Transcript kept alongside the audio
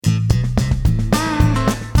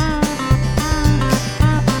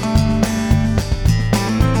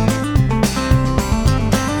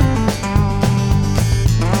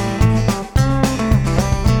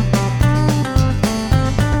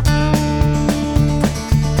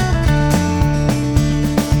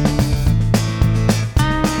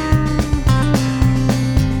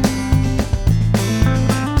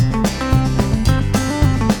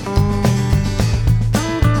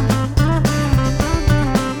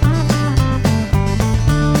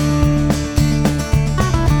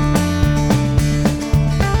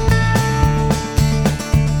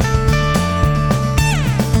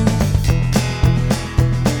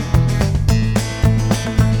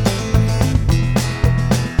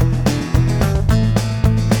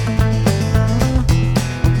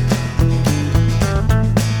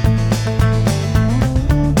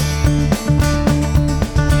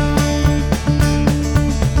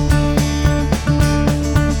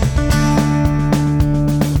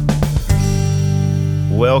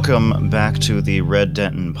welcome back to the Red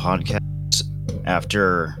Denton podcast.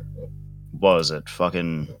 After, what was it,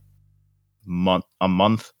 fucking a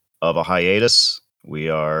month of a hiatus, we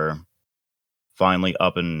are finally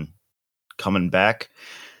up and coming back.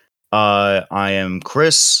 I am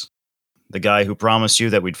Chris, the guy who promised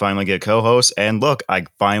you that we'd finally get co-hosts, and look, I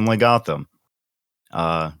finally got them.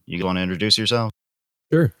 You want to introduce yourself?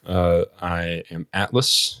 Sure. I am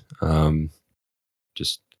Atlas.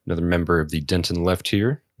 Just another member of the Denton left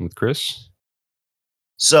here with Chris.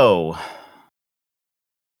 So,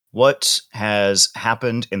 what has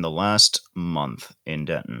happened in the last month in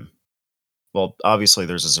Denton? Well, obviously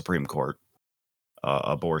there's a Supreme Court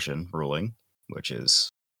abortion ruling, which is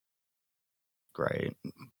great.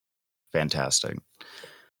 Fantastic.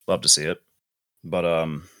 Love to see it. But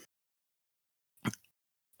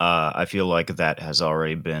I feel like that has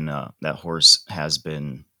already been that horse has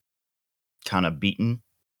been kind of beaten.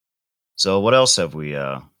 So what else have we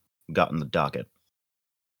got in the docket?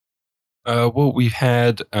 Well, we've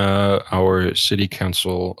had our city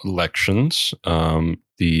council elections.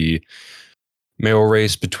 The mayoral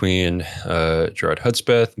race between Gerard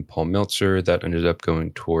Hudspeth and Paul Meltzer, that ended up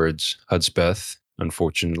going towards Hudspeth,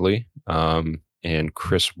 unfortunately. And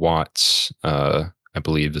Chris Watts, I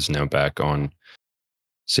believe, is now back on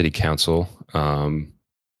city council,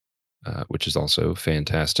 which is also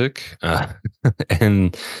fantastic.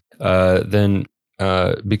 And then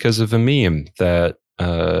because of a meme that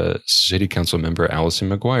city council member Allison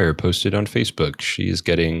Maguire posted on Facebook, she is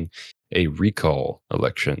getting a recall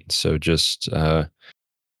election. So just your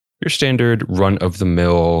standard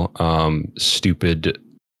run-of-the-mill stupid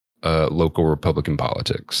local Republican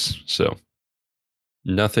politics. So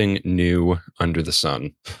nothing new under the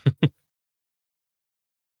sun.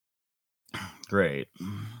 Great.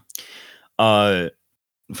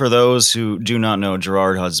 For those who do not know,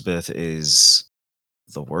 Gerard Hudspeth is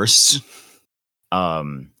the worst.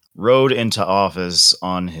 Rode into office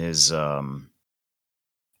on his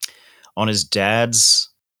dad's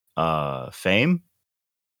fame.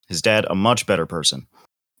 His dad, a much better person,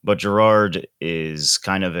 but Gerard is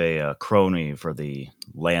kind of a crony for the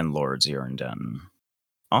landlords here in Denton.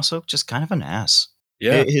 Also, just kind of an ass.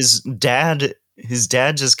 Yeah. His dad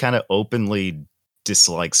just kind of openly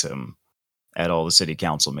dislikes him at all the city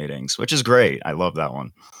council meetings, which is great. I love that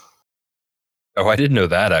one. Oh, I didn't know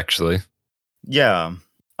that, actually. Yeah.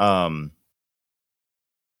 That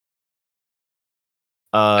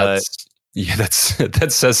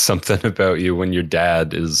says something about you when your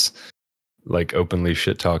dad is like openly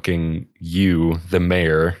shit talking you, the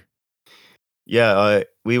mayor. Yeah,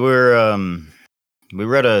 we were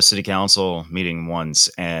at a city council meeting once,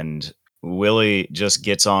 and Willie just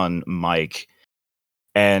gets on mic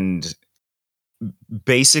and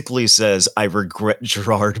basically says, "I regret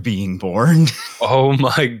Gerard being born." Oh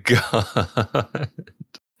my god.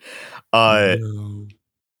 No.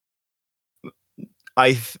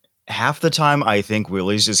 Half the time I think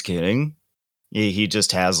Willie's just kidding. He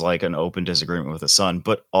just has like an open disagreement with his son,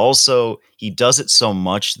 but also he does it so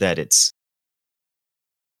much that it's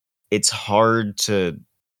hard to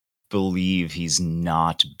believe he's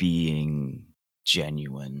not being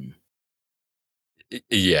genuine.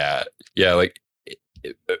 Yeah, like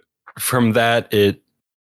from that, it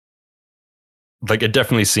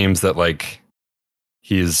definitely seems that like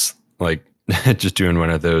he's like just doing one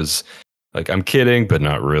of those like, I'm kidding but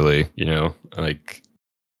not really, like.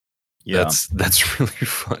 Yeah, that's really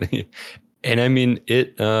funny. And I mean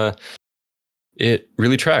it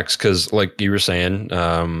really tracks because, like you were saying,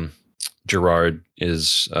 Gerard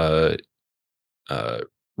is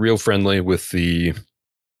real friendly with the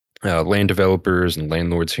land developers and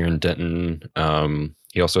landlords here in Denton.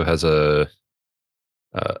 He also has a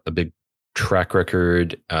big track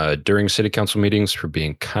record during city council meetings for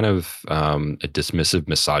being kind of a dismissive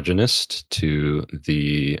misogynist to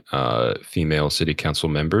the female city council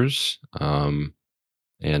members,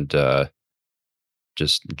 and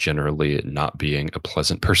just generally not being a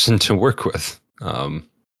pleasant person to work with.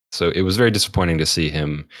 So it was very disappointing to see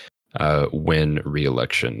him win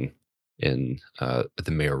re-election in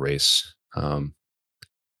the mayor race.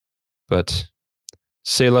 But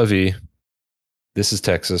c'est la vie. This is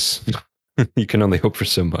Texas. You can only hope for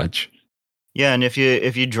so much. Yeah, and if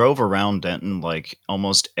you drove around Denton, like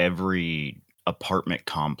almost every apartment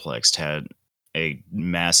complex had a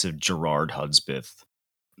massive Gerard Hudspeth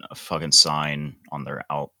fucking sign on their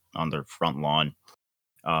front lawn.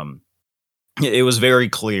 It was very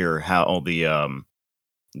clear how the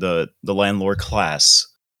landlord class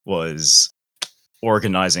was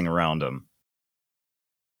organizing around him.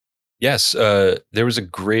 Yes, there was a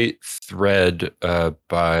great thread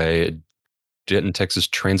by Denton, Texas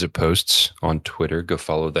Transit Posts on Twitter. Go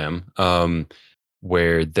follow them.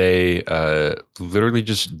 Where they literally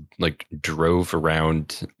just like drove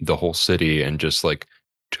around the whole city and just like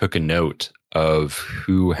took a note of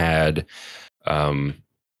who had um,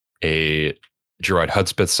 a Gerard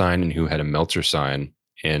Hudspeth sign and who had a Meltzer sign,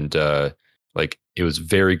 and like it was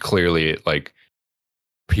very clearly like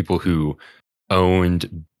people who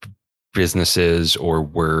owned businesses or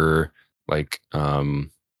were like uh,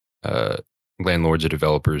 landlords or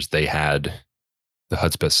developers. They had the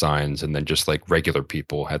Hudspeth signs, and then just like regular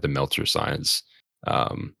people had the Meltzer signs,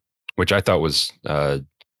 which I thought was uh,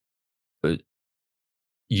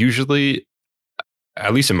 usually,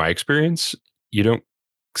 at least in my experience, you don't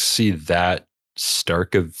see that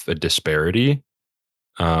stark of a disparity.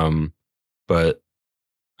 But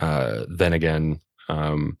then again,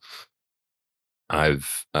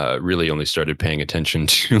 I've really only started paying attention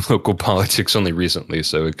to local politics only recently,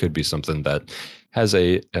 so it could be something that has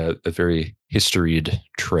a very historied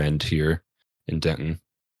trend here in Denton.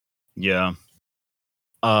 Yeah.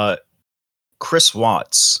 Chris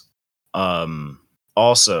Watts,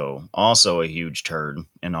 also a huge turd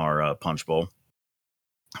in our punch bowl.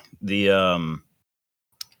 The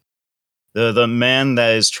the man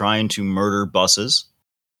that is trying to murder buses.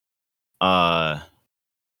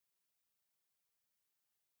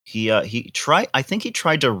 He tried. I think he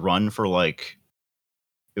tried to run for like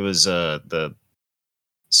it was the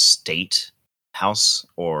state house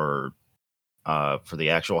or for the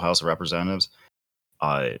actual House of Representatives.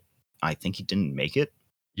 I think he didn't make it.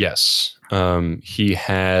 Yes. He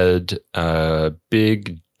had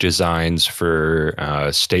big designs for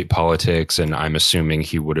state politics, and I'm assuming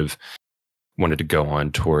he would have wanted to go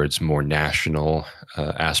on towards more national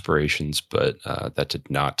aspirations, but that did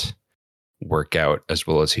not work out as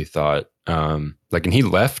well as he thought. And he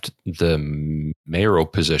left the mayoral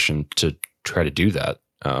position to try to do that,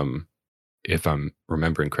 if I'm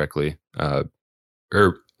remembering correctly.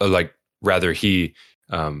 Rather, he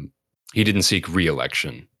didn't seek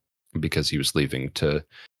re-election because he was leaving to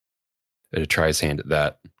try his hand at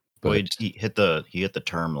that. But Well, he hit the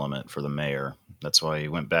term limit for the mayor. That's why he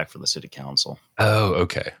went back for the city council. Oh,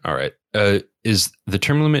 okay, all right. Is the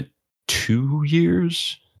term limit 2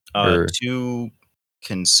 years? 2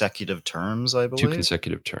 consecutive terms, I believe. 2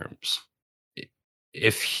 consecutive terms.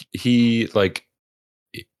 If he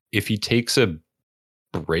takes a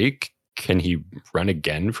break, can he run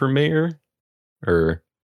again for mayor? Or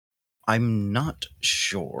I'm not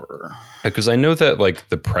sure. because I know that like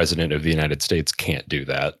the president of the United States can't do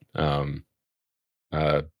that.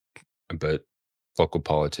 But local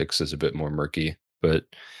politics is a bit more murky. But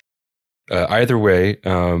either way,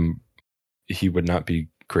 he would not be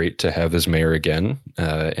great to have as mayor again.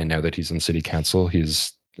 And now that he's in city council,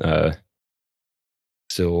 he's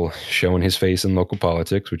still showing his face in local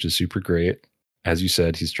politics, which is super great. As you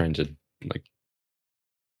said, he's trying to like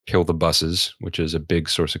kill the buses, which is a big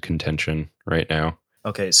source of contention right now.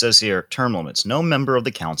 Okay, it says here, term limits. No member of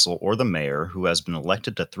the council or the mayor who has been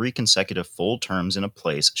elected to 3 consecutive full terms in a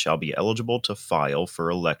place shall be eligible to file for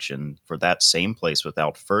election for that same place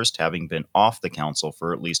without first having been off the council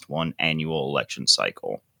for at least 1 annual election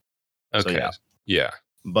cycle. Okay. So, yeah.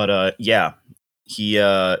 But he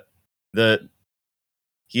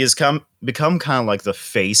has become kind of like the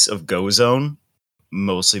face of Go Zone,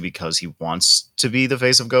 mostly because he wants to be the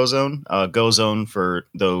face of Go Zone. Go Zone, for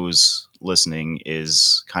those listening,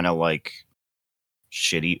 is kind of like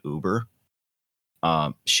shitty Uber.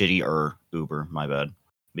 Shittier Uber, my bad.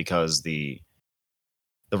 Because the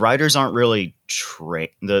riders aren't really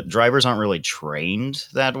the drivers aren't really trained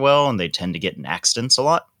that well, and they tend to get in accidents a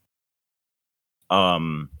lot.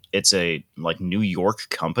 It's a like New York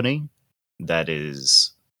company that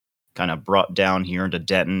is kind of brought down here into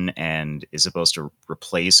Denton and is supposed to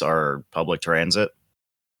replace our public transit.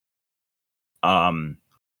 Pretty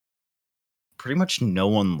much no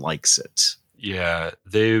one likes it. Yeah,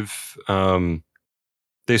 they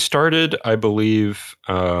started, I believe,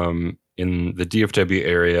 in the DFW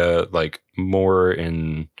area, like more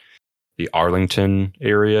in the Arlington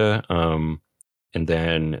area, and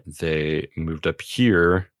then they moved up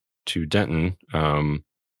here to Denton,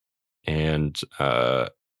 and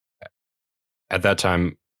at that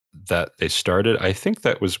time that they started, I think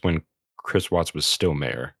that was when Chris Watts was still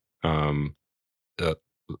mayor,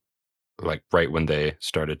 like right when they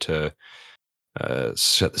started to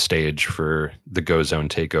set the stage for the Go Zone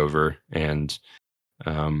takeover. And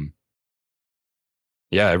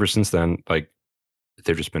ever since then, like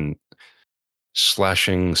they've just been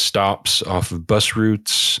slashing stops off of bus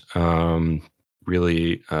routes,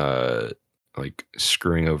 really like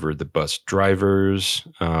screwing over the bus drivers,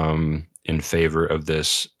 and in favor of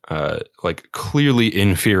this like clearly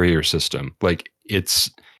inferior system. Like it's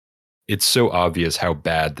so obvious how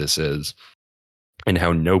bad this is and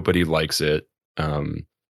how nobody likes it.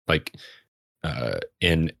 Like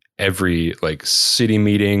in every like city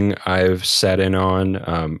meeting I've sat in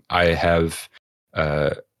on, I have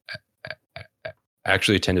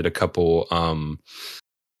actually attended a couple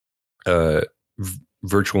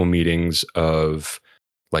virtual meetings of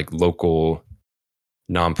like local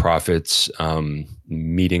nonprofits,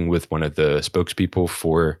 meeting with one of the spokespeople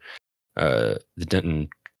for the Denton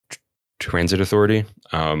Transit Authority,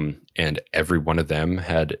 and every one of them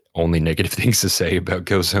had only negative things to say about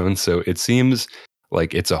Go Zone. So it seems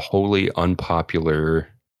like it's a wholly unpopular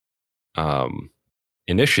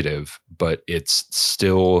initiative, but it's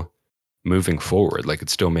still moving forward. Like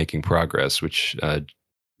it's still making progress, which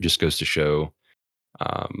just goes to show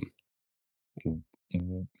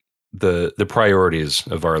the priorities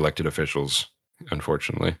of our elected officials.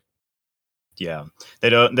 Unfortunately, Yeah, they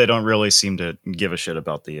don't really seem to give a shit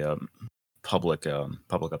about the public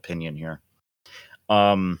opinion here.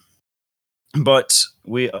 But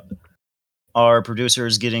our producer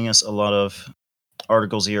is getting us a lot of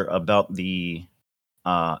articles here about the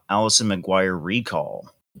Allison Maguire recall.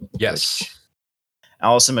 yes.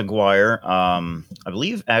 Allison Maguire, I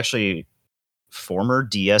believe, actually former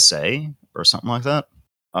DSA or something like that.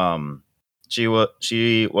 She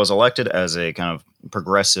was elected as a kind of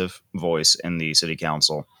progressive voice in the city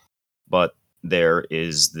council, but there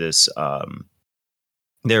is this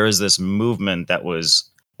movement that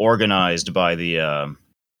was organized by the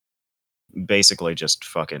basically just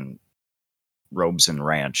fucking Robeson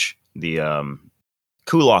Ranch, the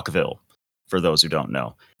Kulakville, for those who don't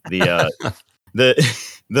know, the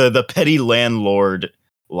the petty landlord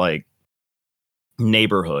like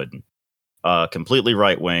neighborhood, completely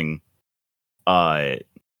right wing, homophobic,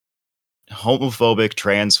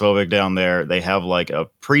 transphobic down there. They have like a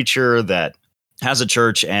preacher that has a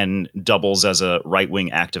church and doubles as a right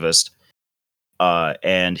wing activist,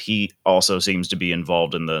 and he also seems to be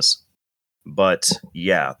involved in this. But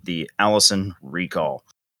yeah, the Allison recall.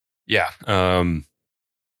 Yeah.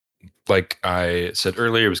 Like I said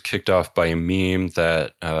earlier, it was kicked off by a meme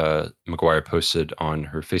that Maguire posted on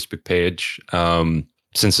her Facebook page.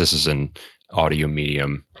 Since this is an audio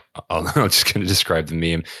medium, I'm just going to describe the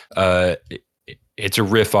meme. It's a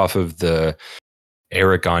riff off of the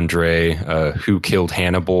Eric Andre Who Killed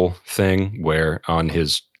Hannibal thing, where on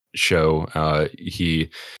his show he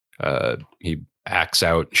acts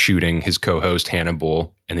out shooting his co-host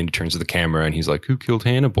Hannibal, and then he turns to the camera and he's like, "Who killed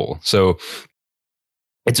Hannibal?" So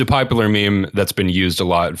it's a popular meme that's been used a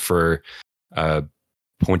lot for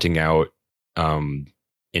pointing out an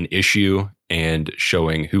issue and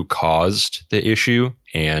showing who caused the issue,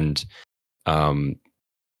 and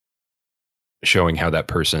showing how that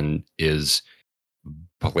person is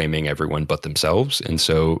blaming everyone but themselves. And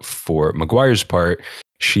so for Maguire's part,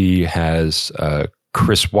 she has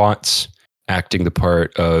Chris Watts acting the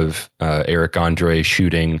part of Eric Andre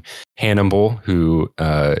shooting Hannibal, who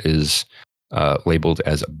is labeled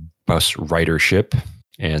as bus ridership.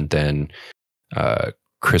 And then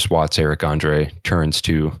Chris Watts, Eric Andre, turns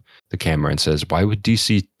to the camera and says, "Why would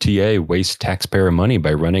DCTA waste taxpayer money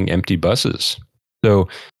by running empty buses?" So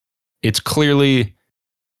it's clearly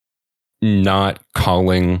not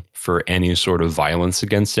calling for any sort of violence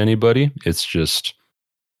against anybody. It's just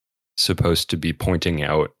supposed to be pointing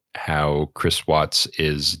out how Chris Watts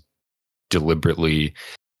is deliberately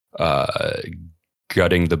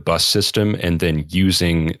gutting the bus system and then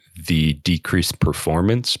using the decreased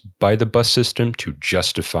performance by the bus system to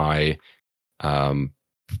justify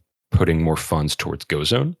putting more funds towards Go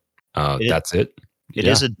Zone. That's it. It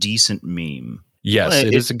is a decent meme. Yes,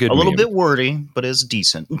 it is a good meme. A little bit wordy, but it's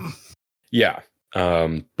decent. Yeah.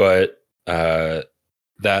 But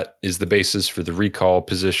that is the basis for the recall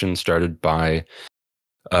position started by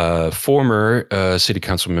former city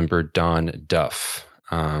council member Don Duff,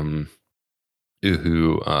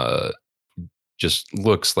 who just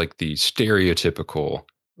looks like the stereotypical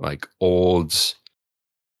like old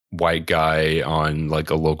white guy on like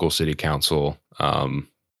a local city council.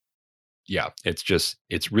 Yeah,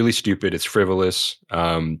 it's really stupid. It's frivolous.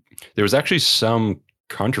 There was actually some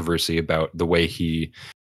controversy about the way he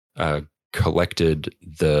collected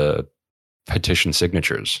the petition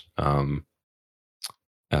signatures. And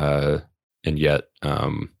yet,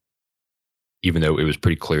 even though it was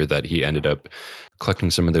pretty clear that he ended up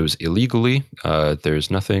collecting some of those illegally,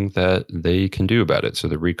 there's nothing that they can do about it. So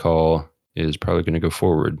the recall is probably going to go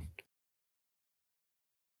forward.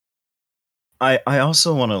 I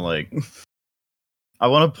also want to I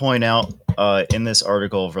want to point out in this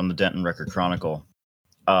article from the Denton Record Chronicle,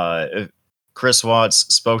 Chris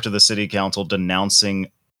Watts spoke to the city council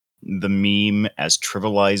denouncing the meme as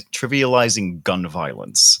trivializing gun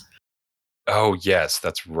violence. Oh, yes,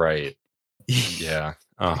 that's right. Yeah.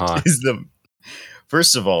 Uh-huh.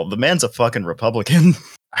 First of all, the man's a fucking Republican.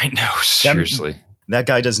 I know, seriously. That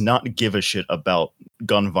guy does not give a shit about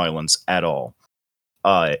gun violence at all.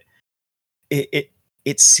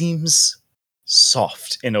 It seems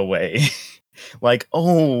soft in a way. Like,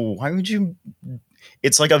 oh, why would you?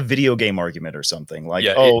 It's like a video game argument or something. Like,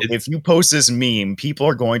 Yeah, if you post this meme, people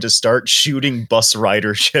are going to start shooting bus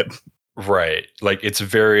ridership. Right. Like, it's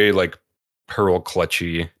very, like, pearl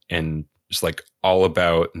clutchy and just, like, all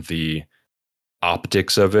about the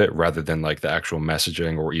optics of it rather than, like, the actual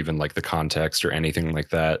messaging or even, like, the context or anything like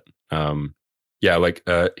that. Yeah, like,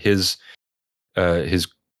 his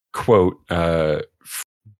quote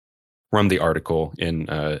from the article in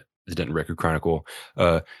the Denton Record Chronicle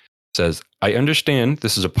says, "I understand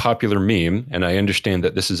this is a popular meme, and I understand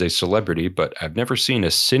that this is a celebrity, but I've never seen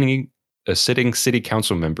a sitting city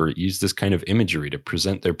council member use this kind of imagery to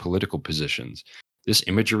present their political positions. This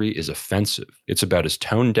imagery is offensive. It's about as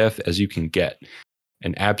tone deaf as you can get.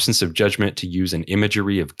 An absence of judgment to use an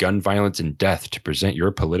imagery of gun violence and death to present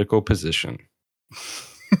your political position."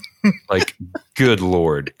 Like, good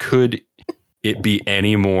Lord, could it be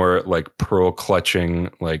any more like pearl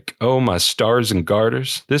clutching, like, oh, my stars and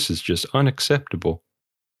garters, this is just unacceptable.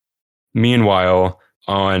 Meanwhile,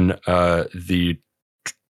 on the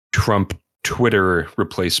Trump Twitter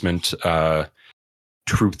replacement,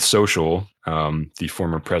 Truth Social, the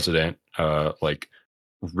former president, like,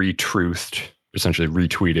 essentially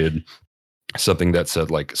retweeted something that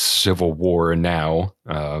said, like, "Civil War now,"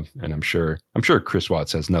 and I'm sure Chris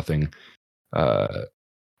Watts has nothing to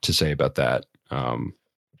say about that,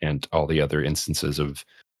 and all the other instances of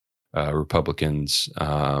Republicans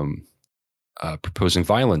proposing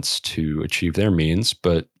violence to achieve their means.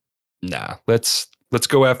 But nah, let's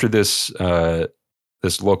go after this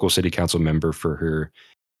local city council member for her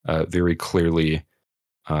very clearly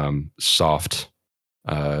soft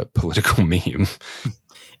political meme.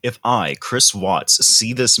 If I, Chris Watts,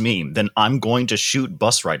 see this meme, then I'm going to shoot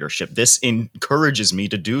bus ridership. This encourages me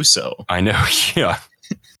to do so. I know, yeah.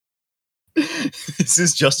 This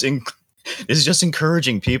is just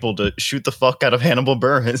encouraging people to shoot the fuck out of Hannibal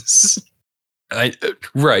Buress.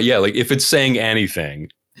 Right, yeah. Like, if it's saying anything,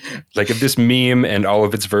 like, if this meme and all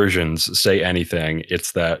of its versions say anything,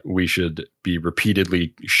 it's that we should be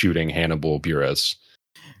repeatedly shooting Hannibal Buress.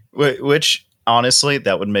 Which, honestly,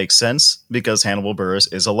 that would make sense because Hannibal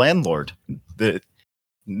Buress is a landlord.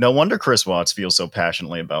 No wonder Chris Watts feels so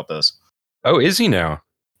passionately about this. Oh, is he now?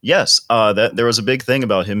 Yes, that there was a big thing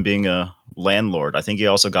about him being a landlord. I think he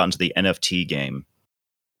also got into the NFT game.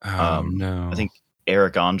 Oh, no. I think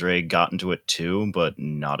Eric Andre got into it too, but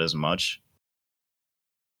not as much.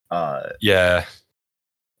 Yeah.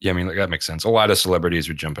 I mean, like, that makes sense. A lot of celebrities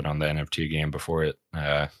were jumping on the NFT game before it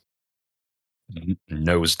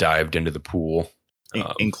nosedived into the pool,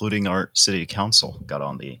 including our city council got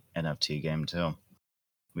on the NFT game too.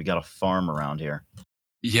 We got a farm around here.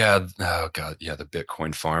 Yeah. Oh God. Yeah. The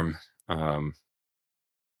Bitcoin farm.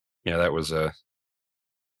 Yeah, that was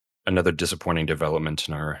another disappointing development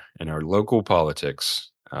in our local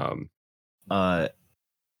politics.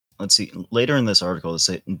 Let's see. Later in this article,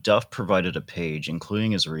 Duff provided a page,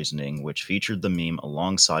 including his reasoning, which featured the meme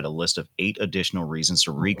alongside a list of 8 additional reasons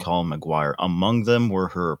to recall Maguire. Among them were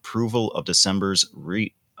her approval of December's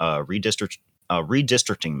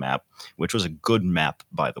redistricting map, which was a good map,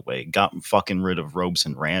 by the way. Got fucking rid of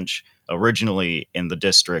Robeson Ranch. Originally, in the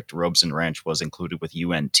district, Robeson Ranch was included with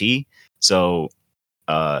UNT, so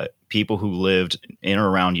people who lived in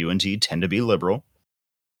or around UNT tend to be liberal.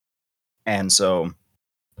 And so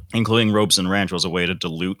including Robeson Ranch was a way to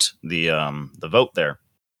dilute the vote there.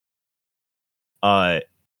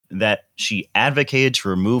 That she advocated to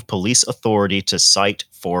remove police authority to cite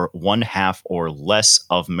for 1/2 or less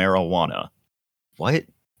of marijuana. What?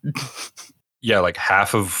 Yeah, like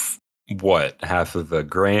half of what? Half of a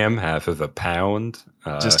gram? Half of a pound?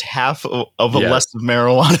 Just half of a less of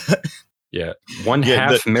marijuana. Yeah,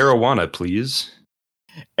 1/2 marijuana, please.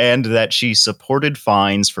 And that she supported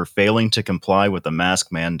fines for failing to comply with the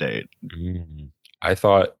mask mandate. I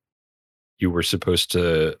thought you were supposed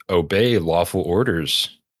to obey lawful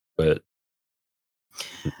orders, but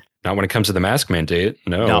not when it comes to the mask mandate.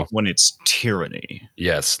 No. Not when it's tyranny.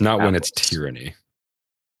 Yes, not when it's tyranny.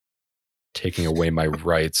 Taking away my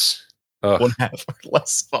rights. 1/2 or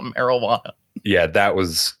less of marijuana. Yeah, that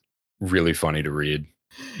was really funny to read.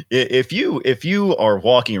 If you are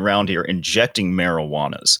walking around here injecting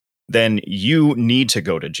marijuanas, then you need to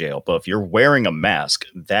go to jail. But if you're wearing a mask,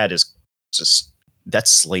 that's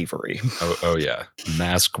slavery. Oh yeah.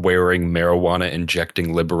 Mask wearing, marijuana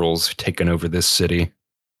injecting liberals taking over this city.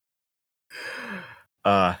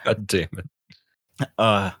 God damn it.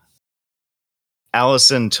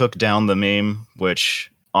 Allison took down the meme,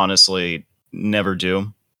 which honestly never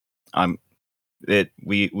do.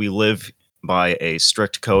 We live by a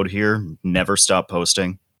strict code here. Never stop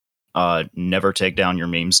posting. Never take down your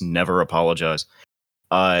memes. Never apologize.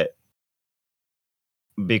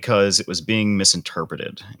 Because it was being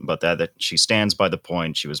misinterpreted. But that she stands by the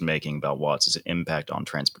point she was making about what's its impact on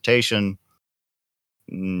transportation.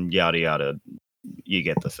 Yada yada. You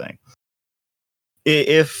get the thing.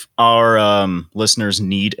 If our listeners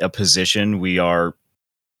need a position, we are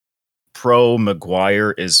pro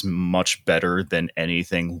Maguire is much better than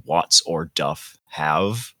anything Watts or Duff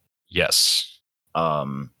have. Yes.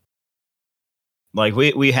 Like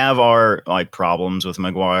we have our like problems with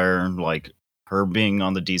Maguire. Like her being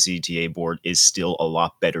on the DCTA board is still a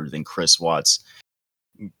lot better than Chris Watts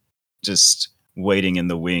just waiting in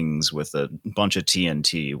the wings with a bunch of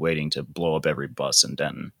TNT waiting to blow up every bus in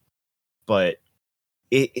Denton. But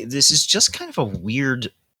this is just kind of a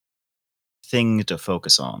weird thing to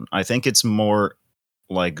focus on. I think it's more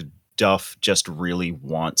like Duff just really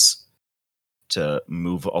wants to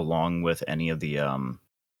move along with any of the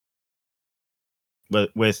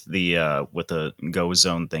with the Go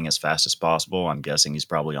Zone thing as fast as possible. I'm guessing he's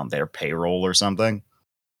probably on their payroll or something.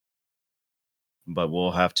 But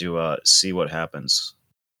we'll have to see what happens.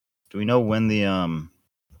 Do we know when the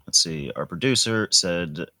let's see, our producer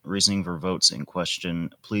said, reasoning for votes in question.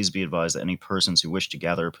 Please be advised that any persons who wish to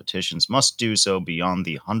gather petitions must do so beyond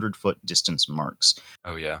the 100-foot distance marks.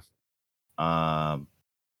 Oh, yeah.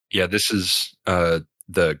 Yeah, this is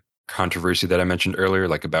the controversy that I mentioned earlier,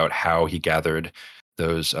 like about how he gathered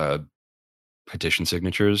those petition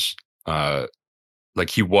signatures. Like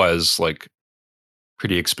he was like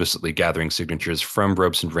pretty explicitly gathering signatures from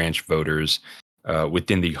Robeson Ranch voters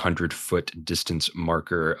within the 100-foot distance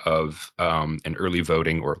marker of an early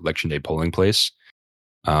voting or election day polling place.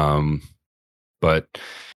 But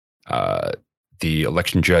the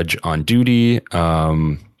election judge on duty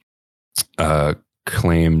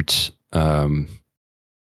claimed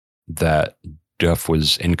that Duff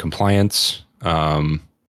was in compliance.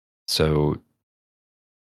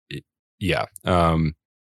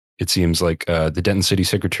 It seems like the Denton City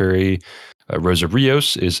Secretary, Rosa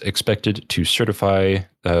Rios, is expected to certify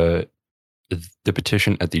the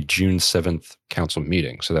petition at the June 7th council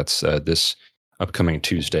meeting. So that's this upcoming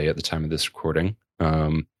Tuesday at the time of this recording.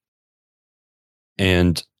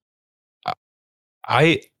 And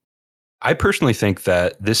I personally think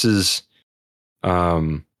that this is,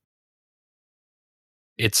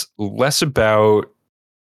 it's less about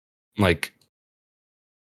like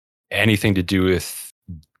anything to do with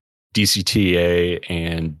DCTA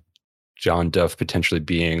and John Duff potentially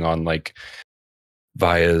being on like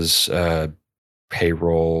Via's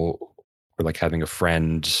payroll or like having a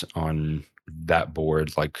friend on that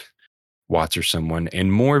board, like Watts or someone,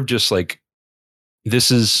 and more of just like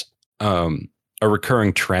this is a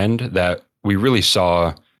recurring trend that we really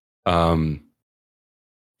saw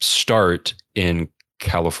start in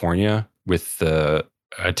California with the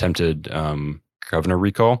attempted governor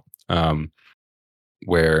recall.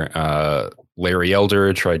 Where Larry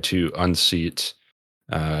Elder tried to unseat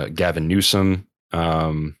Gavin Newsom,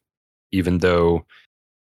 even though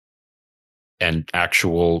an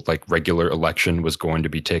actual like regular election was going to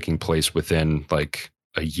be taking place within like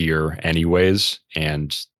a year anyways,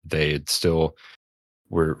 and they still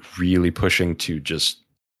were really pushing to just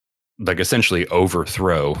like essentially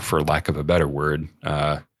overthrow, for lack of a better word,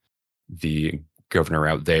 the governor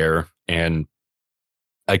out there. And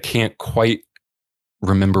I can't quite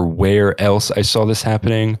remember where else I saw this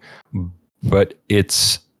happening, but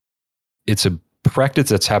it's a practice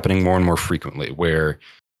that's happening more and more frequently where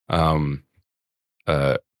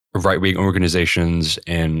right-wing organizations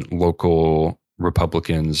and local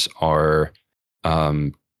Republicans are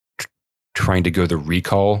trying to go the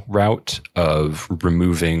recall route of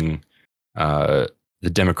removing the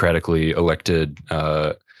democratically elected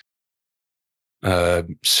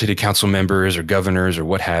city council members or governors or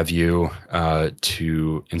what have you,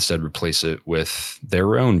 to instead replace it with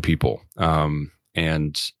their own people.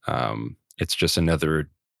 It's just another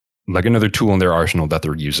tool in their arsenal that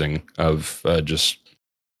they're using of just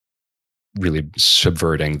really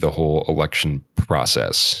subverting the whole election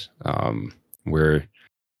process. We're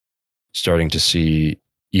starting to see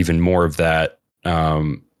even more of that,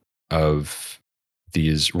 of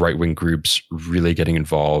these right-wing groups really getting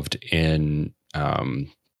involved in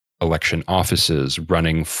election offices,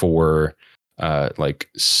 running for like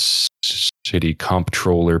city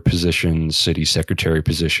comptroller positions, city secretary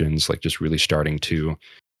positions, like just really starting to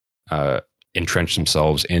entrench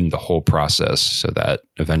themselves in the whole process so that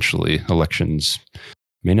eventually elections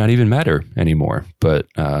may not even matter anymore. But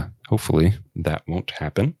hopefully that won't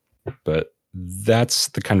happen. But that's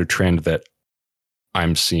the kind of trend that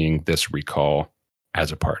I'm seeing this recall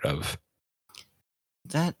as a part of.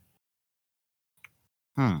 That,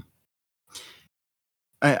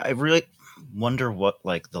 I really wonder what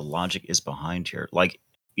like the logic is behind here. Like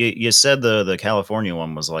you said, the California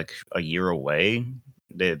one was like a year away.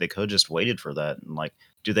 They could have just waited for that. And like,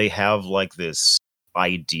 do they have like this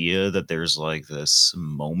idea that there's like this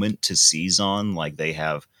moment to seize on? Like they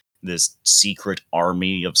have this secret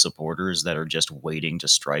army of supporters that are just waiting to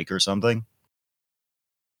strike or something?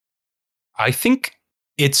 I think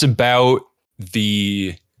it's about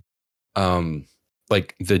the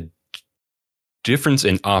like the difference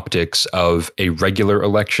in optics of a regular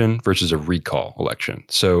election versus a recall election.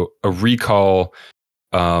 So a recall,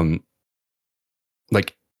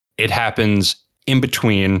 like it happens in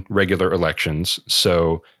between regular elections.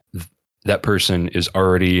 So that person is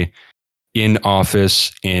already in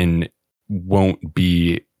office and won't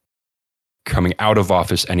be coming out of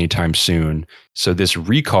office anytime soon. So this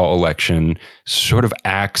recall election sort of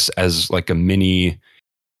acts as like a mini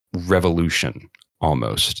revolution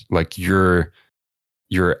almost. Like you're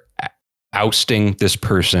ousting this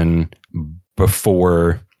person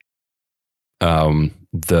before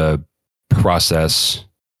the process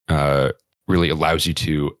really allows you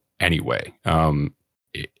to anyway.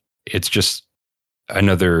 It's just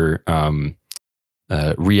another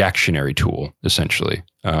reactionary tool, essentially,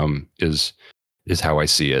 is how I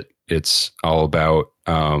see it. It's all about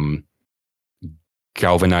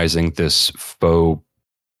galvanizing this faux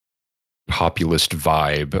populist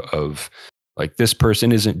vibe of like, this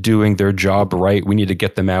person isn't doing their job right. We need to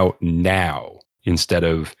get them out now instead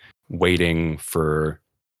of waiting for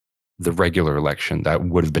the regular election that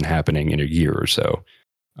would have been happening in a year or so.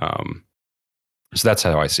 So that's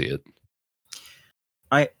how I see it.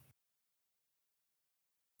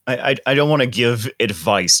 I don't want to give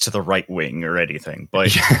advice to the right wing or anything,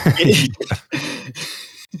 but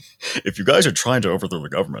if you guys are trying to overthrow the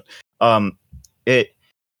government,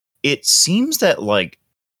 it seems that like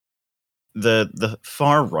the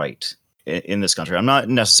far right in this country, I'm not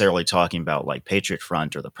necessarily talking about like Patriot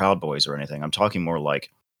Front or the Proud Boys or anything. I'm talking more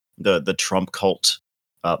like the Trump cult,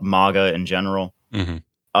 MAGA in general.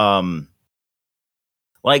 Mm-hmm.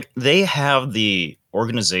 Like they have the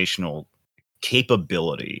organizational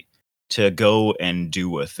capability to go and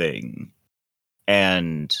do a thing.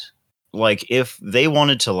 And like if they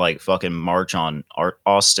wanted to like fucking march on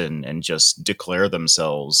Austin and just declare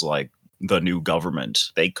themselves like the new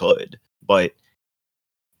government, they could. But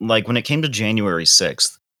like when it came to January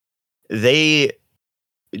 6th, they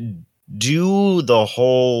do the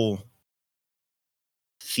whole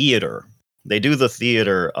theater. They do the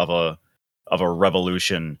theater of a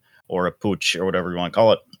revolution or a putsch or whatever you want to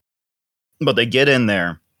call it. But they get in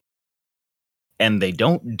there and they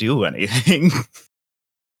don't do anything.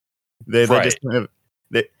 they just kind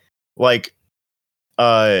of like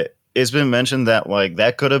it's been mentioned that like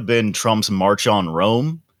that could have been Trump's march on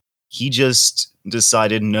Rome. He just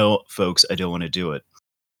decided, no, folks, I don't want to do it.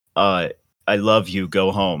 I love you,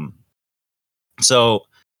 go home. So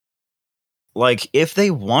like if they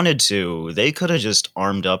wanted to, they could have just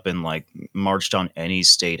armed up and like marched on any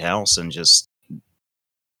state house and just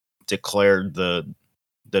declared the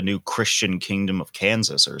new Christian kingdom of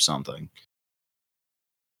Kansas or something.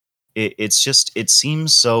 It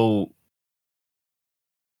seems so.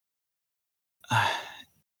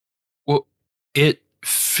 Well, it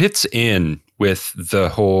fits in with the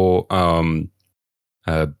whole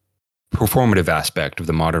performative aspect of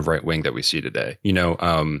the modern right wing that we see today. You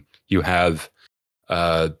know, you have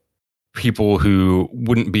people who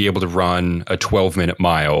wouldn't be able to run a 12-minute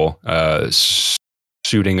mile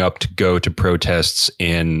suiting up to go to protests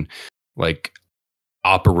in like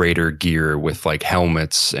operator gear with like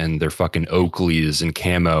helmets and their fucking Oakleys and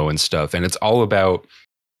camo and stuff. And it's all about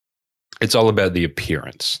the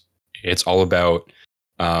appearance. It's all about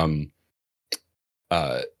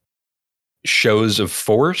shows of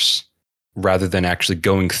force rather than actually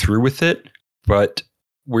going through with it. But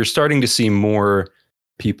we're starting to see more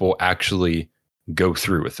people actually go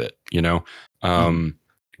through with it. You know,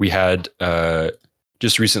 we had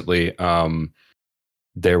just recently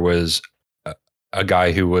there was a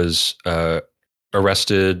guy who was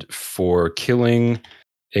arrested for killing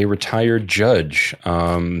a retired judge.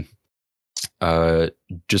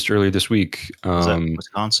 just earlier this week. Was that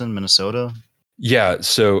Wisconsin, Minnesota? Yeah,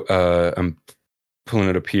 so I'm pulling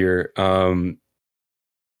it up here.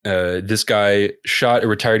 This guy shot a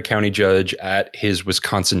retired county judge at his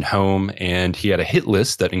Wisconsin home, and he had a hit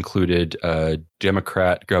list that included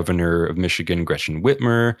Democrat governor of Michigan, Gretchen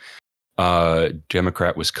Whitmer,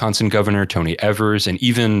 Democrat Wisconsin governor, Tony Evers, and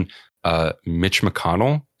even Mitch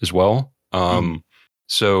McConnell as well.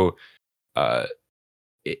 So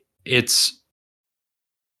it's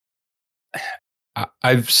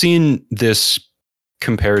I've seen this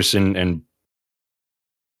comparison and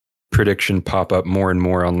prediction pop up more and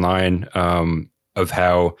more online of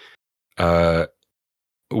how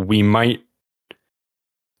we might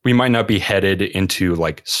not be headed into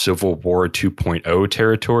like Civil War 2.0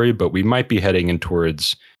 territory, but we might be heading in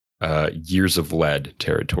towards Years of Lead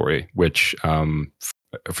territory, which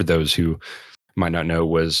for those who might not know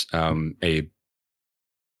was a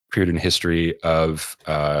period in history of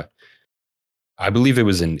I believe it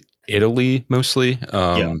was in Italy mostly,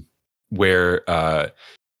 where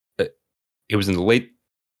it was in the late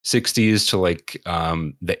 60s to like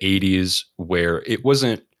the 80s, where it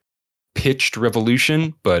wasn't pitched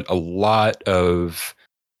revolution, but a lot of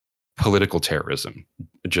political terrorism,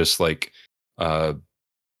 just like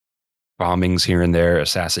bombings here and there,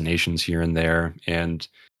 assassinations here and there, and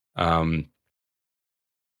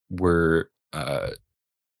we're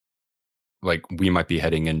like we might be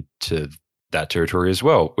heading into that territory as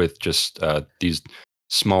well, with just these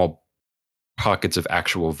small pockets of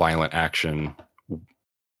actual violent action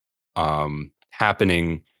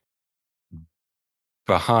happening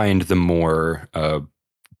behind the more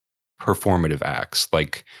performative acts,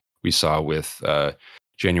 like we saw with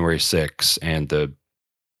January 6th and the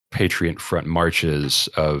Patriot Front marches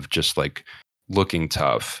of just like looking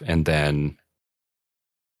tough. And then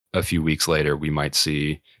a few weeks later, we might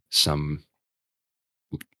see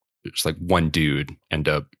it's like one dude end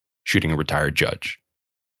up shooting a retired judge,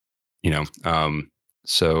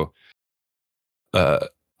 so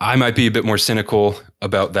I might be a bit more cynical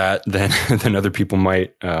about that than other people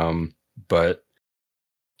might, but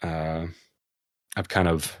I've kind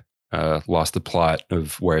of lost the plot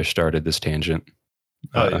of where I started this tangent.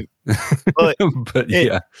 But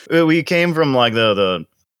yeah, we came from like the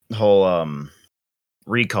whole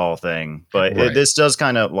recall thing, but right. this does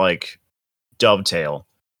kind of like dovetail,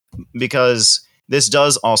 because this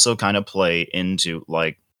does also kind of play into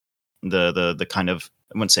like the kind of,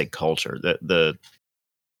 I wouldn't say culture,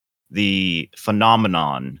 the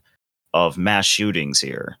phenomenon of mass shootings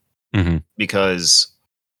here, because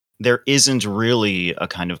there isn't really a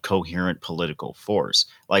kind of coherent political force.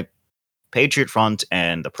 Like Patriot Front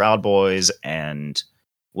and the Proud Boys and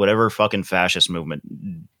whatever fucking fascist movement,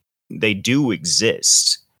 they do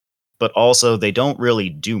exist, but also they don't really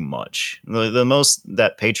do much. The most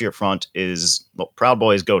that Patriot Front is, well, Proud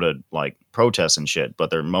Boys go to like protests and shit, but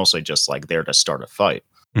they're mostly just like there to start a fight.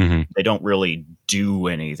 They don't really do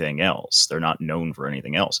anything else. They're not known for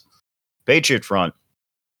anything else. Patriot Front,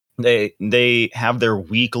 they have their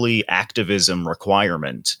weekly activism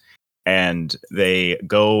requirement, and they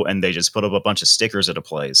go and they just put up a bunch of stickers at a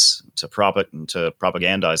place to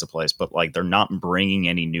propagandize a place, but like they're not bringing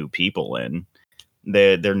any new people in.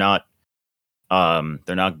 They're not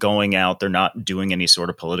going out, they're not doing any sort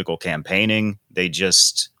of political campaigning. They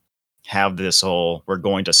just have this whole, we're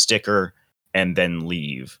going to sticker and then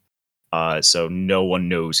leave. So no one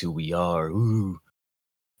knows who we are. Ooh.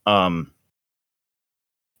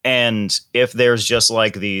 And if there's just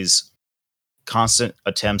like these constant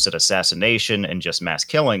attempts at assassination and just mass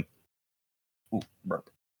killing,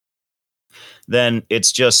 then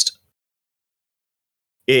it's just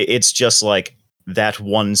like that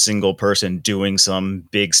one single person doing some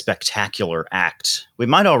big spectacular act. We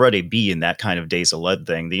might already be in that kind of Days of Lead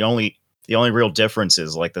thing. The only real difference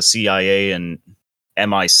is like the CIA and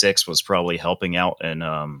MI6 was probably helping out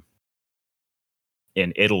in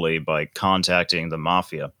Italy by contacting the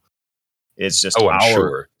mafia. It's just I'm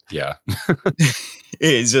sure. Yeah.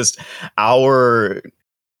 It's just our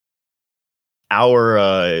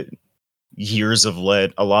Years of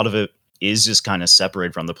Lead. A lot of it is just kind of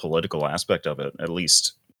separated from the political aspect of it, at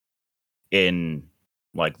least in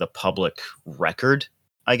like the public record,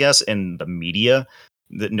 I guess, in the media,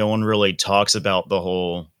 that no one really talks about the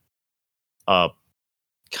whole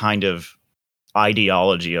kind of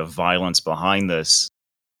ideology of violence behind this.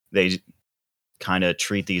 They kind of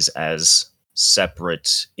treat these as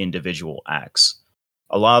separate individual acts.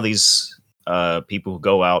 A lot of these people who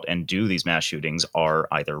go out and do these mass shootings are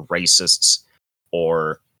either racists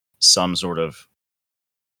or some sort of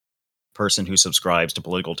person who subscribes to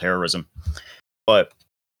political terrorism. But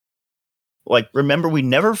like, remember, we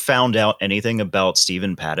never found out anything about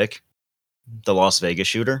Stephen Paddock, the Las Vegas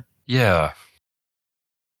shooter. Yeah.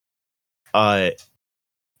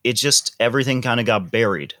 It just, everything kind of got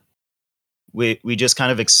buried. We just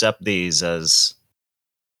kind of accept these as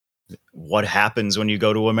what happens when you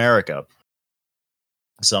go to America.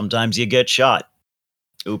 Sometimes you get shot.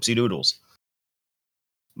 Oopsie doodles.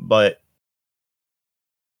 But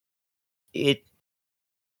it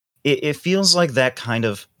feels like that kind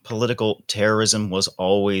of political terrorism was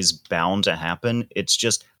always bound to happen. It's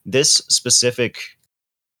just this specific,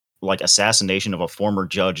 like, assassination of a former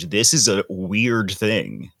judge. This is a weird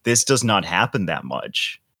thing. This does not happen that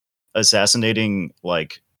much. Assassinating,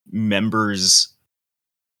 like, members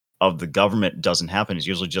of the government doesn't happen. It's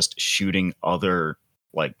usually just shooting other,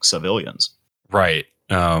 like, civilians. Right.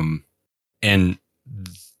 And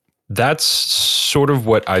that's sort of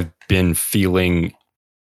what I've been feeling,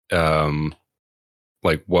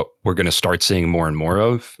 like what we're going to start seeing more and more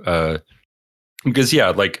of. Because, yeah,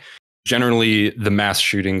 like generally the mass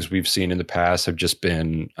shootings we've seen in the past have just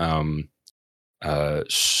been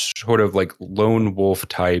sort of like lone wolf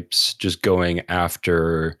types just going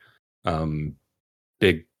after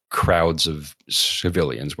big crowds of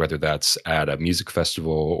civilians, whether that's at a music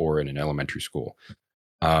festival or in an elementary school.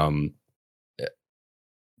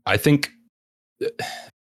 I think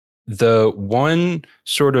the one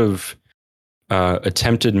sort of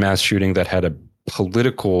attempted mass shooting that had a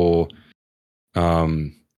political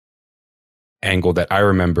angle that I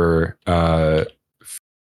remember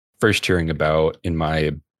first hearing about in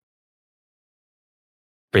my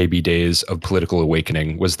baby days of political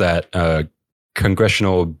awakening was that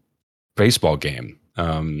congressional baseball game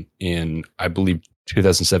in, I believe,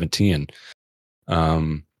 2017.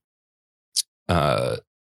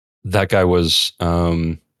 That guy was,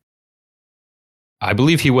 I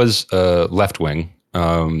believe he was left wing,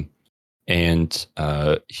 and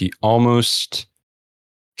he almost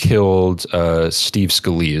killed Steve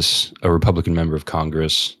Scalise, a Republican member of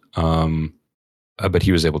Congress, but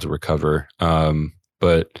he was able to recover.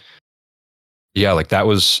 But yeah, like that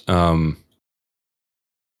was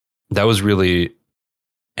really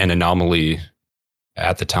an anomaly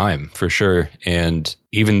at the time, for sure. And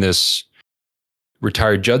even this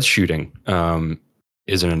retired judge shooting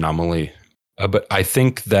is an anomaly. But I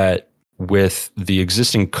think that with the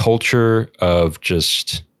existing culture of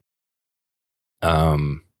just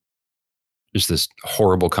this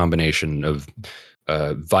horrible combination of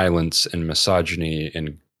violence and misogyny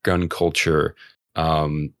and gun culture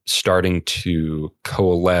starting to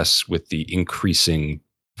coalesce with the increasing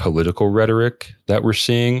political rhetoric that we're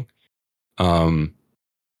seeing. I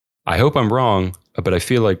hope I'm wrong, but I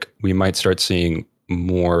feel like we might start seeing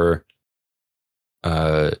more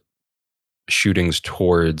shootings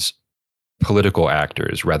towards political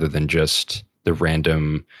actors rather than just the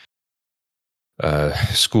random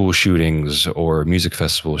school shootings or music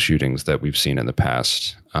festival shootings that we've seen in the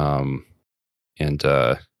past. And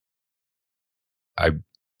I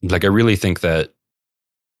really think that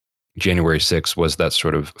January 6th was that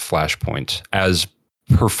sort of flashpoint. As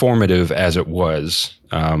performative as it was,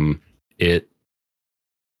 it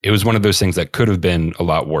was one of those things that could have been a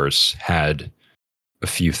lot worse had a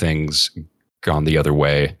few things gone the other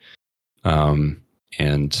way.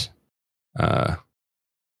 And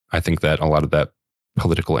I think that a lot of that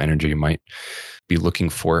political energy might be looking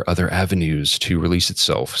for other avenues to release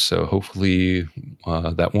itself. So hopefully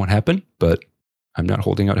that won't happen, but I'm not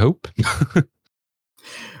holding out hope.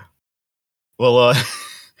 Well,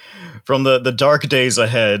 from the dark days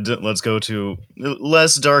ahead, let's go to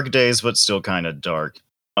less dark days, but still kind of dark.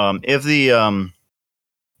 If the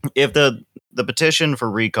petition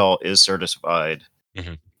for recall is certified,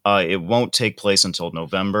 it won't take place until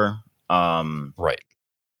November. Right.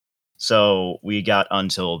 So we got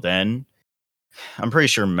until then. I'm pretty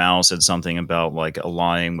sure Mao said something about like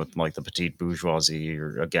aligning with like the petite bourgeoisie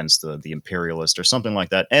or against the imperialist or something like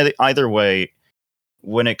that. And either way,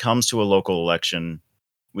 when it comes to a local election,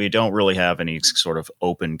 we don't really have any sort of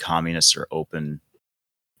open communists or open.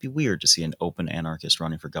 It'd be weird to see an open anarchist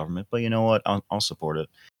running for government, but you know what? I'll support it.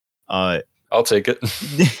 I'll take it.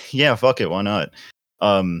 Yeah, fuck it. Why not?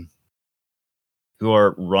 Who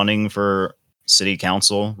are running for city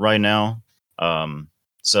council right now.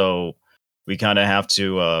 So we kind of have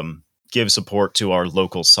to give support to our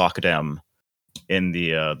local SOCDEM in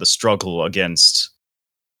the struggle against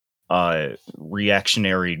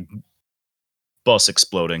reactionary bus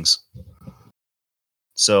explodings.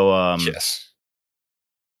 So yes.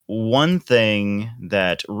 One thing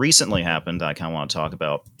that recently happened that I kind of want to talk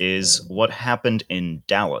about is what happened in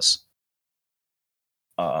Dallas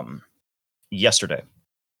yesterday.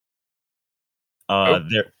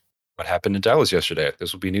 There What happened in Dallas yesterday?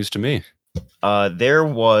 This will be news to me. there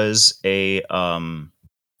was a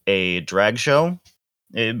drag show,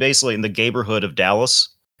 basically in the neighborhood of Dallas,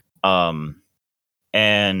 and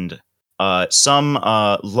some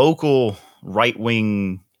local right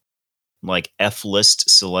wing like F-list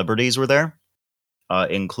celebrities were there,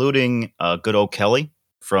 including good old Kelly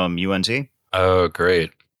from UNT, Oh,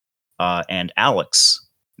 great. and Alex,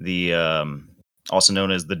 the also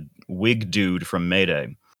known as the wig dude from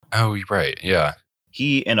Mayday. Oh, you're right. Yeah.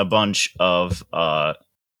 He and a bunch of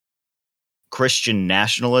Christian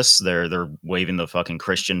nationalists, they're waving the fucking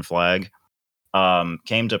Christian flag,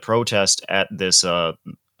 came to protest at this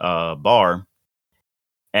bar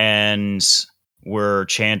and were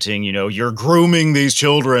chanting, you're grooming these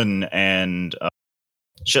children and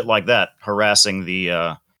shit like that, harassing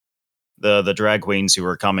the drag queens who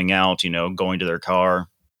were coming out, going to their car,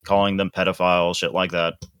 calling them pedophiles, shit like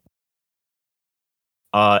that.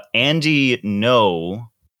 Andy No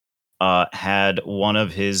had one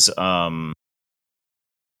of his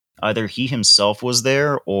either he himself was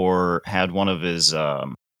there or had one of his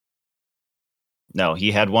no,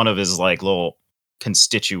 he had one of his like little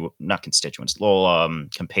not constituents, little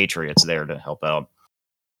compatriots there to help out.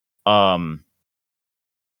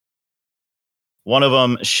 One of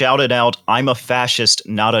them shouted out, "I'm a fascist,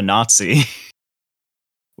 not a Nazi,"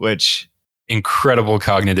 which incredible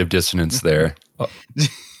cognitive dissonance there.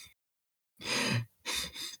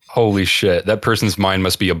 Holy shit, that person's mind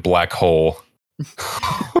must be a black hole.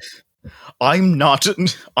 I'm not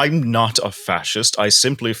a fascist. I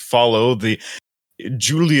simply follow the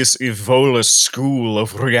Julius Evola school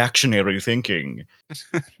of reactionary thinking.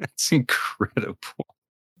 That's incredible.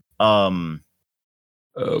 Oh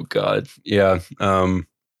god. Yeah.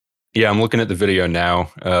 Yeah, I'm looking at the video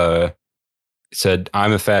now. It said,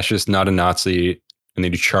 "I'm a fascist, not a Nazi," and they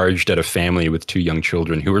charged at a family with 2 young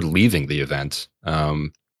children who were leaving the event.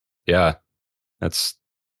 Yeah. That's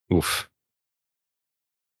oof.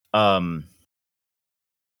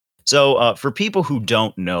 So for people who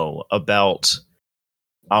don't know about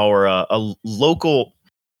our a local,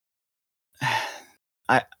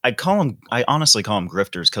 I honestly call them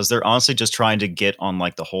grifters because they're honestly just trying to get on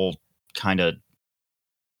like the whole kind of,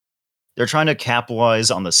 they're trying to capitalize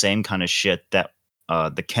on the same kind of shit that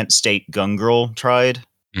the Kent State gun girl tried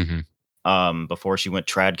before she went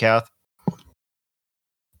tradcath.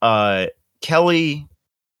 Kelly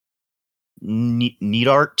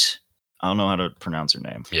Needart, I don't know how to pronounce her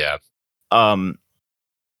name. Yeah. UNT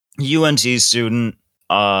student,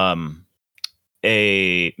 a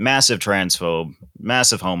massive transphobe,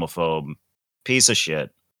 massive homophobe, piece of shit.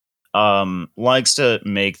 Likes to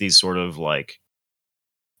make these sort of like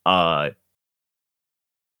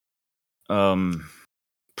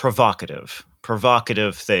provocative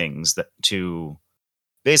things that to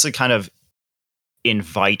basically kind of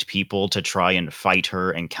invite people to try and fight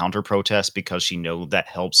her and counter protest because she knows that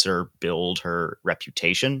helps her build her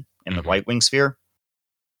reputation in the right wing sphere.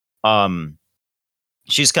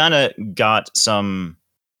 She's kind of got some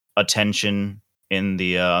attention in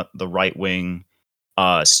the right wing.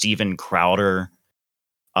 Steven Crowder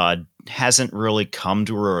hasn't really come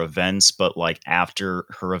to her events, but like after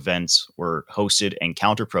her events were hosted and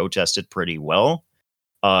counter protested pretty well,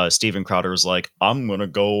 Steven Crowder was like, "I'm gonna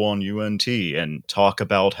go on UNT and talk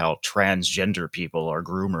about how transgender people are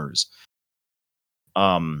groomers."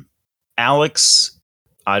 Alex,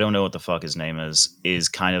 I don't know what the fuck his name is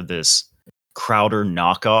kind of this Crowder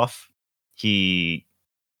knockoff. He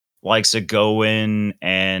likes to go in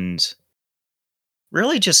and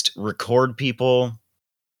really just record people.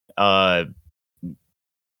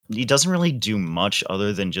 He doesn't really do much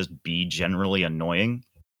other than just be generally annoying.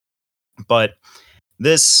 But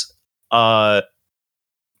this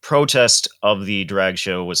protest of the drag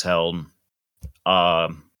show was held.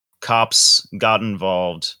 Cops got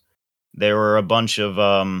involved. There were a bunch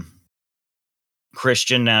of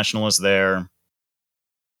Christian nationalists there.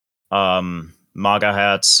 MAGA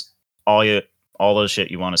hats, all the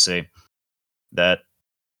shit you want to see that's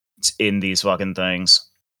in these fucking things.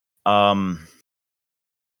 And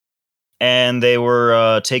they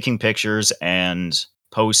were taking pictures and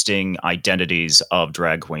posting identities of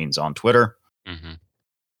drag queens on Twitter,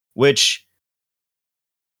 which,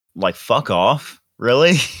 like, fuck off,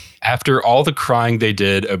 really? After all the crying they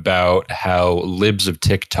did about how libs of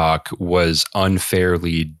TikTok was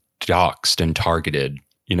unfairly doxxed and targeted,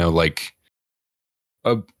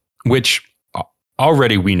 which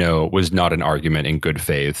already we know was not an argument in good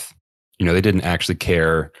faith. They didn't actually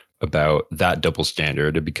care about that double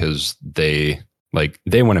standard because they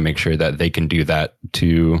want to make sure that they can do that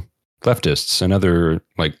to leftists and other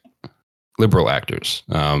liberal actors.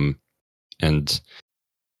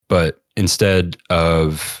 But instead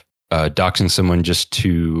of doxing someone just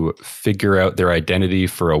to figure out their identity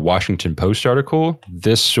for a Washington Post article,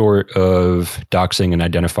 this sort of doxing and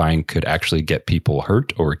identifying could actually get people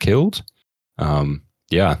hurt or killed.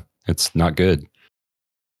 Yeah, it's not good.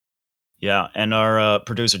 Yeah, and our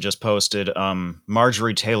producer just posted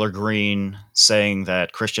Marjorie Taylor Greene saying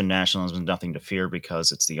that Christian nationalism is nothing to fear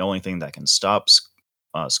because it's the only thing that can stop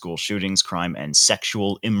school shootings, crime, and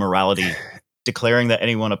sexual immorality, declaring that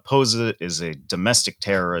anyone opposes it is a domestic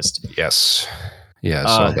terrorist. Yes. Yeah, I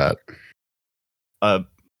saw that.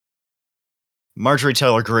 Marjorie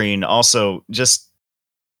Taylor Greene also just...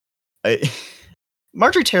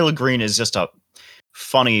 Marjorie Taylor Greene is just a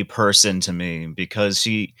funny person to me because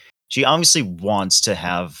she obviously wants to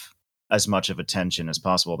have as much of attention as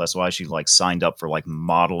possible. That's why she like signed up for like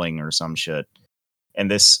modeling or some shit. And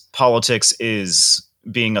this politics is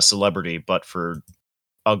being a celebrity, but for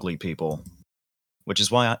ugly people, which is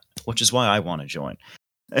why I want to join.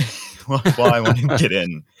 Why I want to get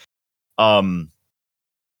in.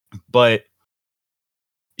 But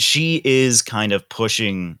she is kind of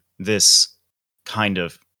pushing this kind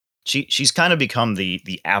of... she's kind of become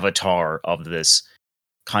the avatar of this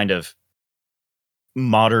kind of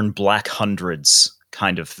modern Black Hundreds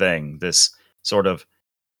kind of thing, this sort of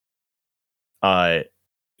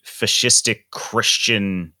fascistic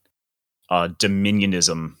Christian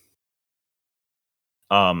dominionism.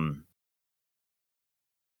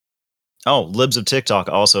 Libs of TikTok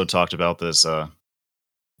also talked about this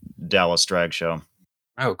Dallas drag show.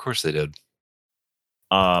 Oh, of course they did.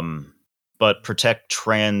 But protect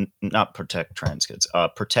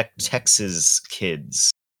Texas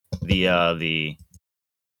kids. The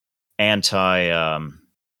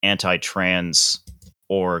anti-trans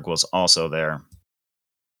org was also there.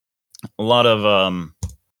 A lot of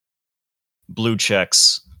blue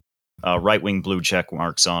checks, right-wing blue check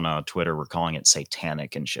marks on Twitter were calling it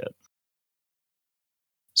satanic and shit.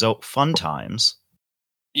 So fun times.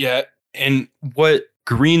 Yeah, and what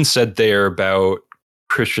Green said there about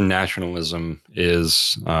Christian nationalism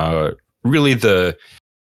is really the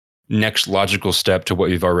next logical step to what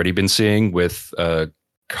we've already been seeing with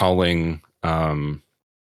calling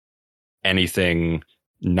anything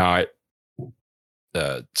not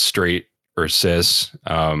straight or cis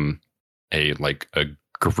a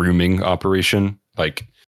grooming operation. Like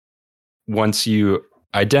once you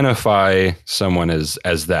identify someone as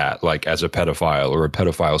that, like as a pedophile or a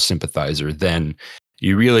pedophile sympathizer, then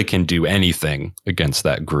you really can do anything against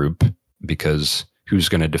that group because who's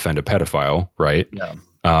going to defend a pedophile, right? Yeah.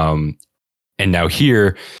 And now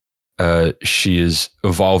here, she is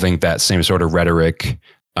evolving that same sort of rhetoric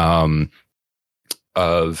of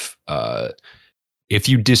if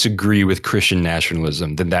you disagree with Christian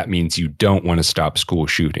nationalism, then that means you don't want to stop school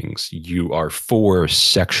shootings. You are for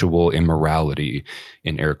sexual immorality,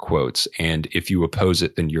 in air quotes. And if you oppose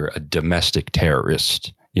it, then you're a domestic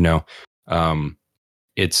terrorist. You know,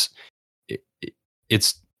 it's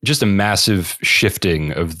just a massive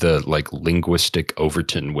shifting of the like linguistic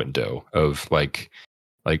Overton window of like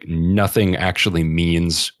nothing actually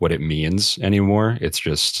means what it means anymore. It's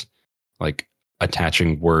just like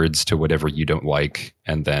attaching words to whatever you don't like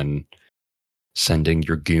and then sending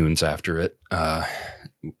your goons after it.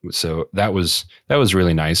 So that was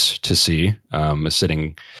really nice to see a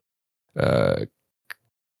sitting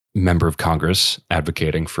member of Congress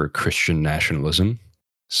advocating for Christian nationalism.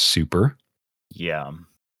 Super. Yeah.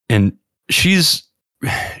 And she's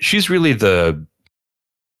really the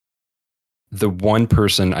one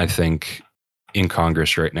person I think in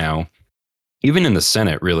Congress right now, even in the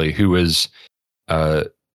Senate, really, who is,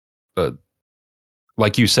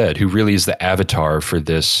 like you said, who really is the avatar for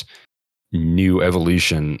this new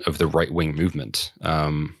evolution of the right wing movement.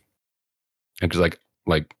 Because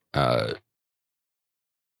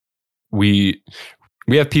we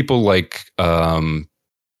have people like God,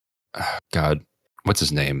 what's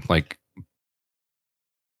his name? Like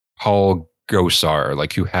Paul Gosar,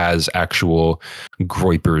 like who has actual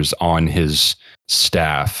groypers on his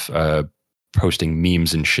staff, posting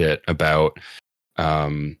memes and shit about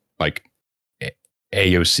like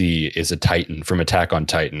AOC is a Titan from Attack on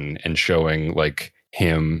Titan and showing like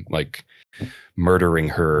him like murdering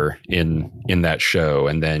her in that show.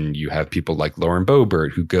 And then you have people like Lauren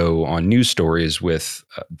Boebert who go on news stories with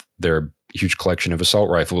their huge collection of assault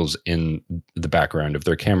rifles in the background of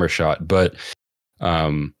their camera shot. But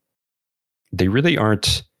they really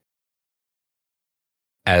aren't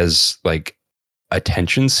as like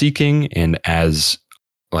attention seeking and as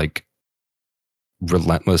like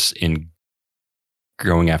relentless in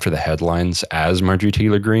going after the headlines as Marjorie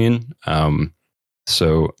Taylor Greene.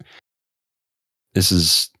 So this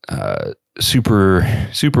is super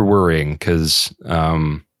worrying because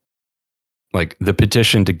like the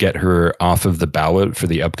petition to get her off of the ballot for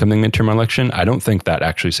the upcoming midterm election, I don't think that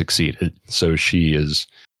actually succeeded. So she's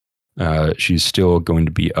still going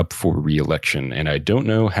to be up for re-election, and I don't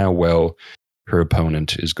know how well her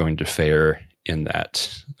opponent is going to fare in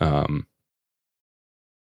that.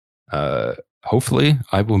 Hopefully,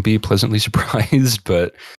 I will be pleasantly surprised,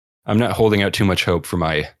 but I'm not holding out too much hope for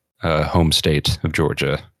my home state of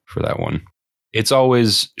Georgia for that one. It's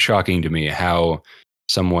always shocking to me how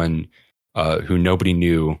someone who nobody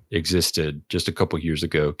knew existed just a couple years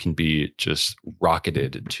ago can be just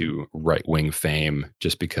rocketed to right-wing fame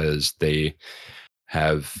just because they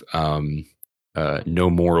have no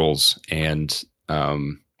morals and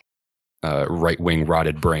right-wing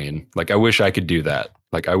rotted brain. Like, I wish I could do that.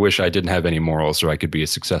 Like, I wish I didn't have any morals so I could be a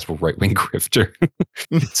successful right-wing grifter.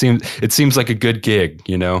 It seems like a good gig,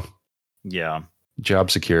 you know? Yeah.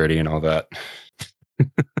 Job security and all that.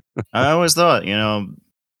 I always thought,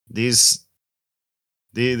 these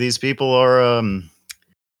people are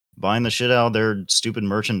buying the shit out of their stupid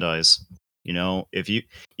merchandise. If you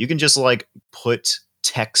can just like put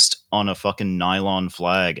text on a fucking nylon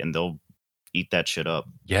flag and they'll eat that shit up.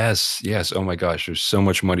 Yes. Oh my gosh, there's so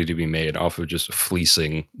much money to be made off of just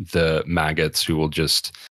fleecing the maggots who will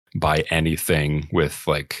just buy anything with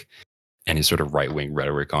like any sort of right-wing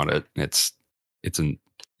rhetoric on it. It's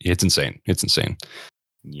insane. It's insane.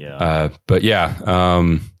 Yeah. But yeah,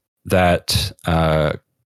 that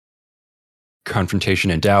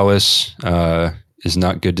confrontation in Dallas is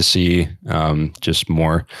not good to see. Just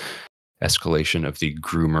more escalation of the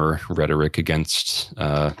groomer rhetoric against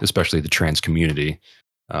especially the trans community,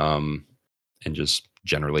 and just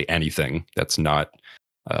generally anything that's not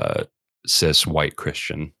cis white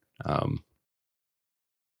Christian.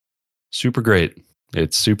 Super great.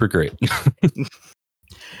 It's super great.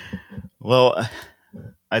 Well,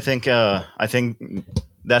 I think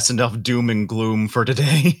that's enough doom and gloom for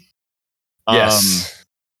today. Yes.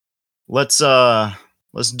 Let's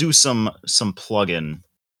do some plug-in.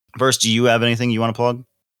 First, do you have anything you want to plug?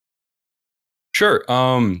 Sure.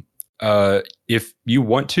 If you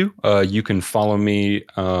want to, you can follow me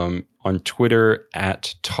on Twitter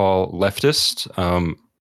at Tall Leftist.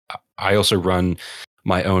 I also run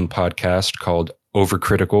my own podcast called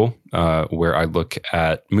Overcritical, where I look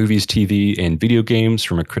at movies, TV, and video games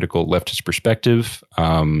from a critical leftist perspective.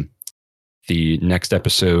 The next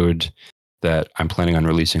episode that I'm planning on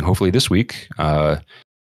releasing, hopefully this week,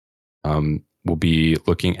 we'll be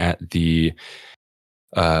looking at the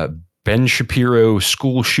Ben Shapiro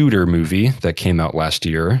school shooter movie that came out last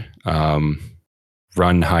year.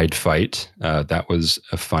 Run, Hide, Fight. That was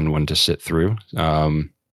a fun one to sit through.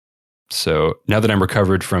 So now that I'm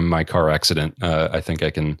recovered from my car accident, I think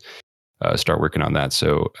I can start working on that.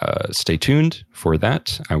 So stay tuned for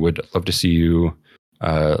that. I would love to see you,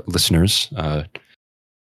 listeners.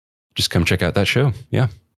 Just come check out that show. Yeah.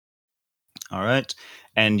 All right.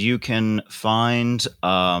 And you can find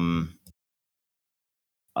our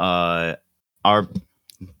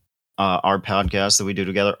podcast that we do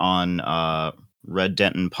together on Red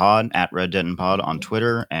Denton Pod at Red Denton Pod on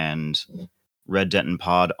Twitter and Red Denton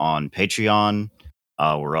Pod on Patreon.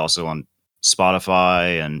 We're also on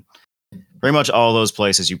Spotify and pretty much all those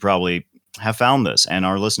places you probably have found this and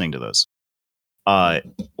are listening to this.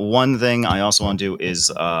 One thing I also want to do is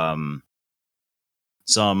some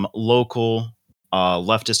local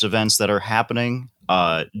leftist events that are happening.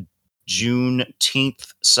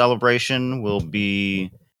 Juneteenth celebration will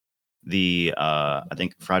be the I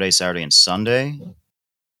think Friday, Saturday, and Sunday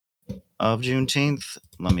of Juneteenth.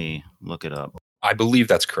 Let me look it up. I believe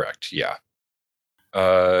that's correct. Yeah.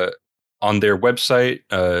 On their website,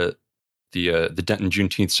 the Denton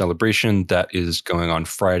Juneteenth celebration that is going on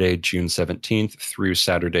Friday, June 17th through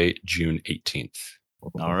Saturday, June 18th.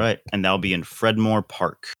 All right, and that'll be in Fredmore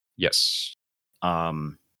Park. Yes.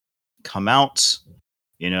 Come out,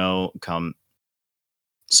 come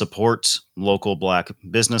support local Black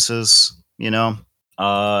businesses. Be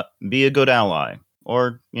a good ally,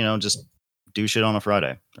 or just do shit on a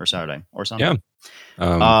Friday or Saturday or Sunday.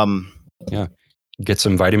 Yeah. Yeah. Get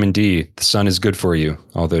some vitamin D. The sun is good for you,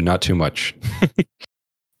 although not too much.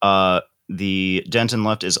 The Denton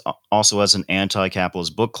Left is also has an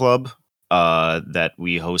anti-capitalist book club that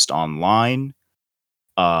we host online.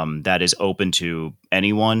 That is open to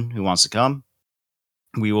anyone who wants to come.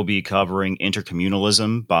 We will be covering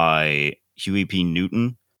Intercommunalism by Huey P.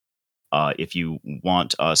 Newton. If you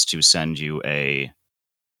want us to send you a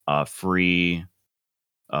free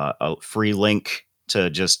link to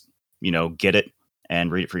just, get it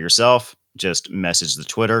and read it for yourself, just message the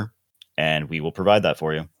Twitter and we will provide that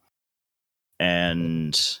for you.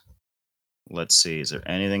 And let's see, is there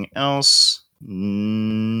anything else?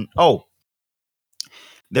 Oh,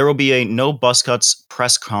 there will be a No Bus Cuts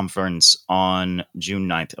press conference on June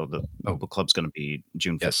 9th. The book club's going to be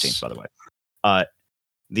June 15th, by the way.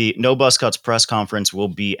 The No Bus Cuts press conference will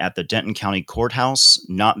be at the Denton County Courthouse,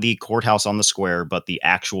 not the courthouse on the square, but the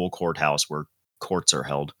actual courthouse where courts are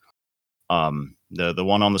held. The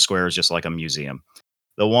one on the square is just like a museum.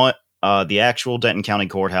 The actual Denton County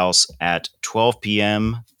Courthouse at 12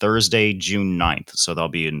 p.m. Thursday, June 9th. So that'll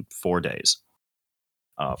be in 4 days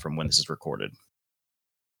from when this is recorded.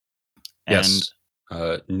 Yes.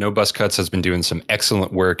 No Bus Cuts has been doing some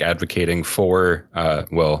excellent work advocating for,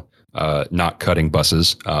 not cutting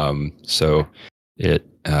buses. So it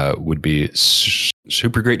would be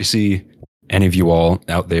super great to see any of you all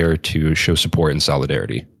out there to show support and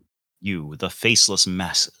solidarity. You, the faceless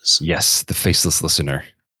masses. Yes, the faceless listener.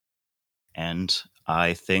 And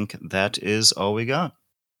I think that is all we got.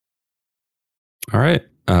 All right.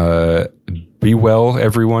 Be well,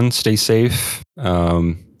 everyone. Stay safe.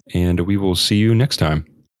 And we will see you next time.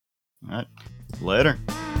 All right. Later.